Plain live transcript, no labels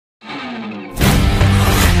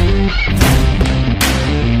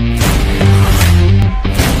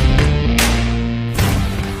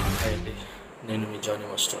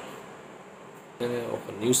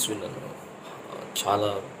News విన్నాను. చాలా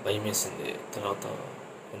భయమేసింది. తర్వాత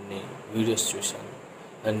కొన్ని వీడియోస్ చూశాను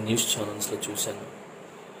అండ్ న్యూస్ ఛానల్స్లో చూశాను.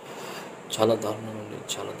 చాలా దారుణం అండి,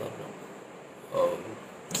 చాలా దారుణం.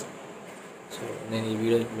 సో నేను ఈ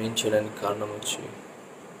వీడియో మెయిన్ చేయడానికి కారణం వచ్చి,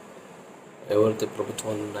 ఎవరైతే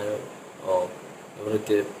ప్రభుత్వాలు ఉన్నాయో,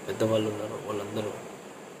 ఎవరైతే పెద్దవాళ్ళు ఉన్నారో వాళ్ళందరూ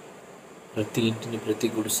ప్రతి ఇంటిని, ప్రతి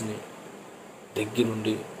గుడిసిని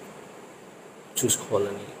దగ్గరుండి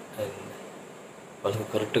చూసుకోవాలని అండ్ వాళ్ళకి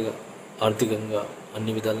కరెక్ట్గా ఆర్థికంగా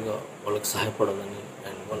అన్ని విధాలుగా వాళ్ళకి సహాయపడాలని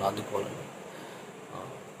అండ్ వాళ్ళు ఆదుకోవాలని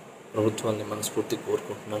ప్రభుత్వాన్ని మనస్ఫూర్తిగా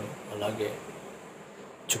కోరుకుంటున్నాను. అలాగే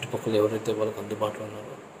చుట్టుపక్కల ఎవరైతే వాళ్ళకి అందుబాటులో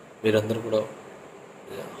ఉన్నారో మీరందరూ కూడా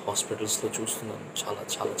హాస్పిటల్స్లో చూస్తున్నాను, చాలా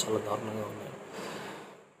చాలా చాలా దారుణంగా ఉన్నాయి.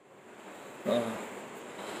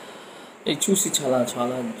 ఇది చూసి చాలా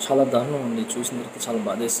చాలా చాలా దారుణం ఉంది. చూసిన తర్వాత చాలా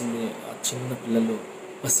బాధేసింది. ఆ చిన్న పిల్లలు,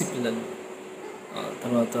 పసి పిల్లలు,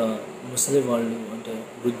 తర్వాత ముసలి వాళ్ళు, అంటే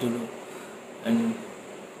వృద్ధులు, అండ్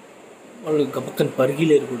వాళ్ళు గబక్కని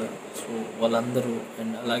పరిగిలేరు కూడా. సో వాళ్ళందరూ,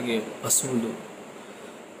 అండ్ అలాగే పశువులు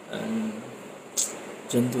అండ్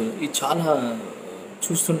జంతువులు, ఇది చాలా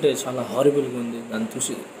చూస్తుంటే చాలా హారిబుల్గా ఉంది. దాన్ని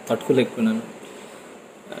చూసి తట్టుకోలేకపోయినాను.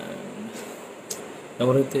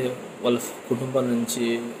 ఎవరైతే వాళ్ళ కుటుంబాల నుంచి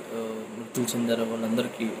మృతులు చెందారో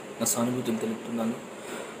వాళ్ళందరికీ నా సానుభూతులు తెలుపుతున్నాను.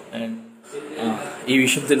 అండ్ ఈ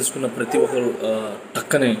విషయం తెలుసుకున్న ప్రతి ఒక్కరు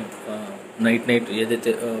టక్కనే నైట్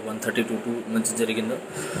ఏదైతే 1:30 to 2 మధ్య జరిగిందో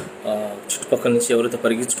చుట్టుపక్కల నుంచి ఎవరైతే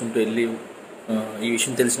పరిగెత్తుకుంటూ వెళ్ళి ఈ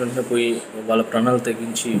విషయం తెలిసిన వెంటనే పోయి వాళ్ళ ప్రాణాలు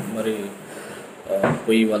తగ్గించి మరి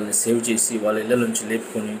పోయి వాళ్ళని సేవ్ చేసి వాళ్ళ ఇళ్ళ నుంచి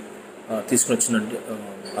లేపుకొని తీసుకుని వచ్చినండి.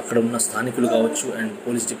 అక్కడ ఉన్న స్థానికులు కావచ్చు, అండ్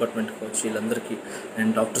పోలీస్ డిపార్ట్మెంట్ కావచ్చు, వీళ్ళందరికీ,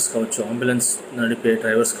 అండ్ డాక్టర్స్ కావచ్చు, అంబులెన్స్ నడిపే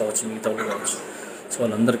డ్రైవర్స్ కావచ్చు, మిగతా వాళ్ళు కావచ్చు. సో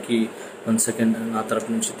వాళ్ళందరికీ వన్స్ అగైన్ నా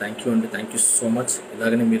తరపు నుంచి థ్యాంక్ యూ సో మచ్.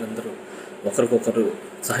 ఇలాగనే మీరందరూ ఒకరికొకరు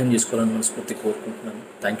సహాయం చేసుకోవాలని మనస్ఫూర్తి కోరుకుంటున్నాను.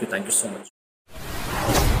 Thank you so much.